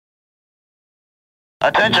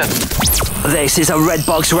Attention! This is a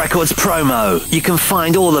Redbox Records promo. You can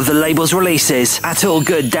find all of the label's releases at all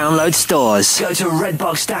good download stores. Go to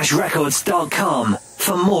redbox-records.com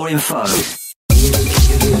for more info.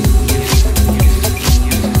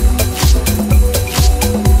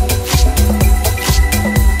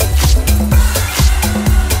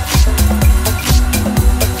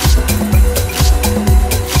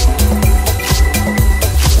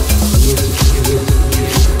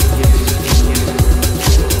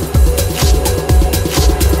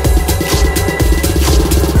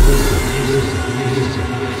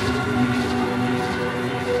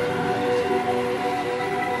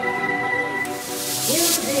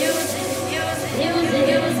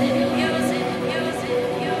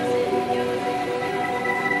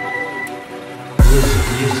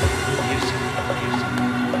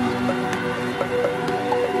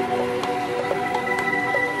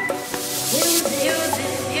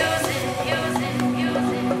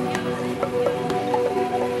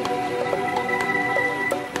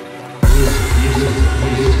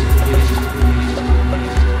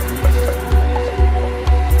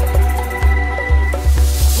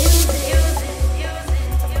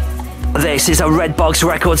 This is a Redbox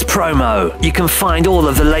Records promo. You can find all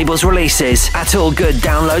of the label's releases at all good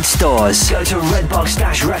download stores. Go to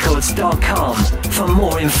redbox-records.com for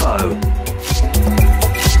more info.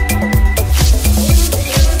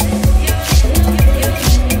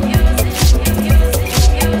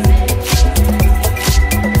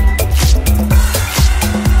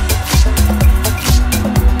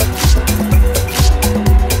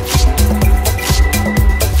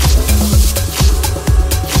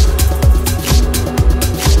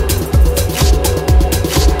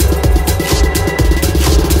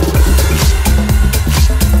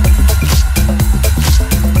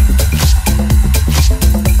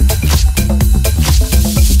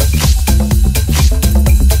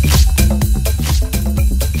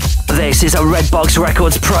 This is a Redbox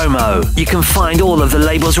Records promo. You can find all of the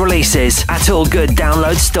label's releases at all good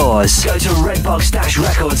download stores. Go to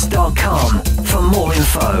redbox-records.com for more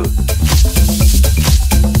info.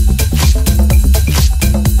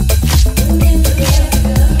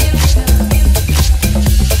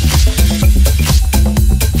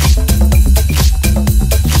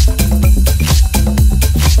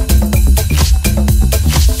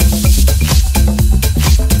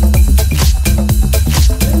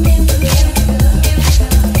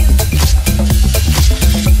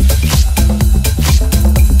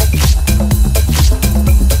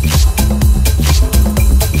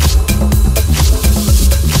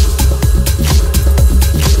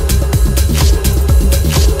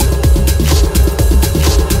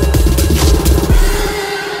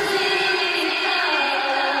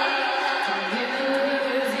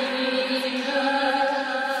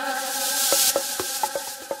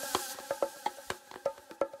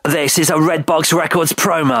 This is a Redbox Records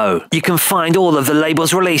promo. You can find all of the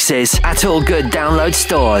label's releases at all good download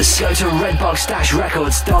stores. Go to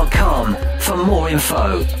redbox-records.com for more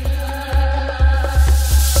info.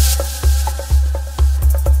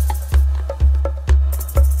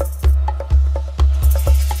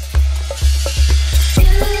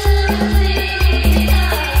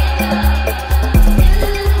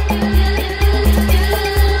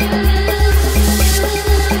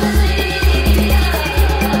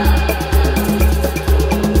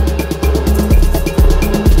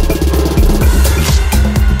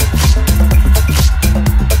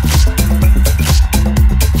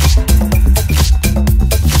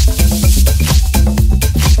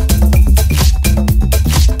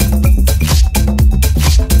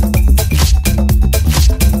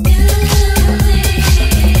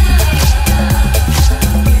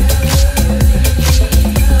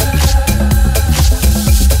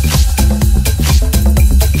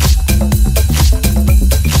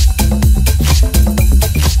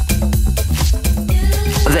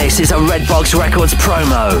 This is a Redbox Records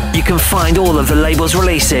promo. You can find all of the label's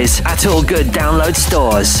releases at all good download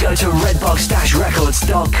stores. Go to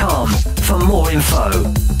redbox-records.com for more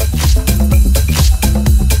info.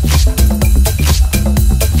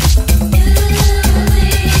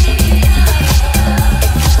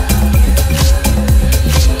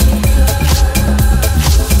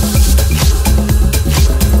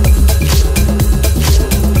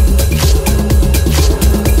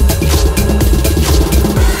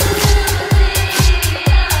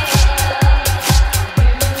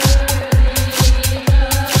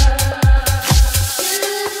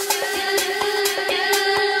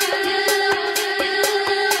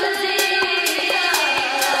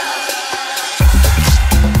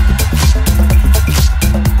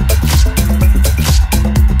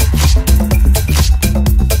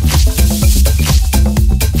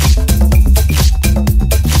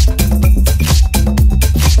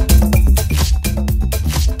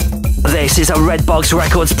 a Redbox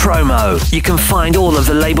Records promo. You can find all of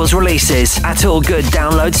the label's releases at all good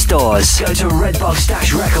download stores. Go to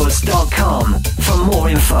redbox-records.com for more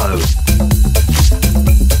info.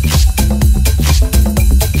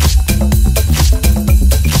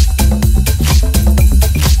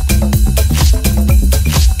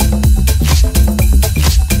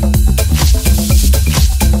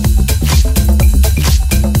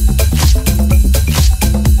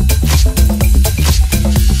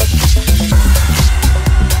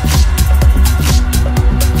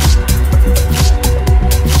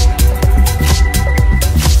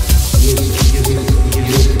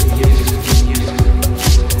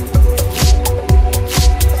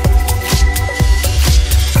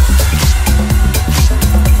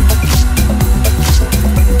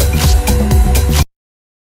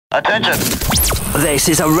 Attention! This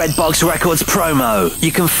is a Redbox Records promo.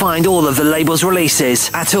 You can find all of the label's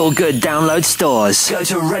releases at all good download stores. Go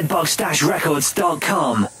to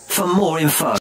redbox-records.com for more info.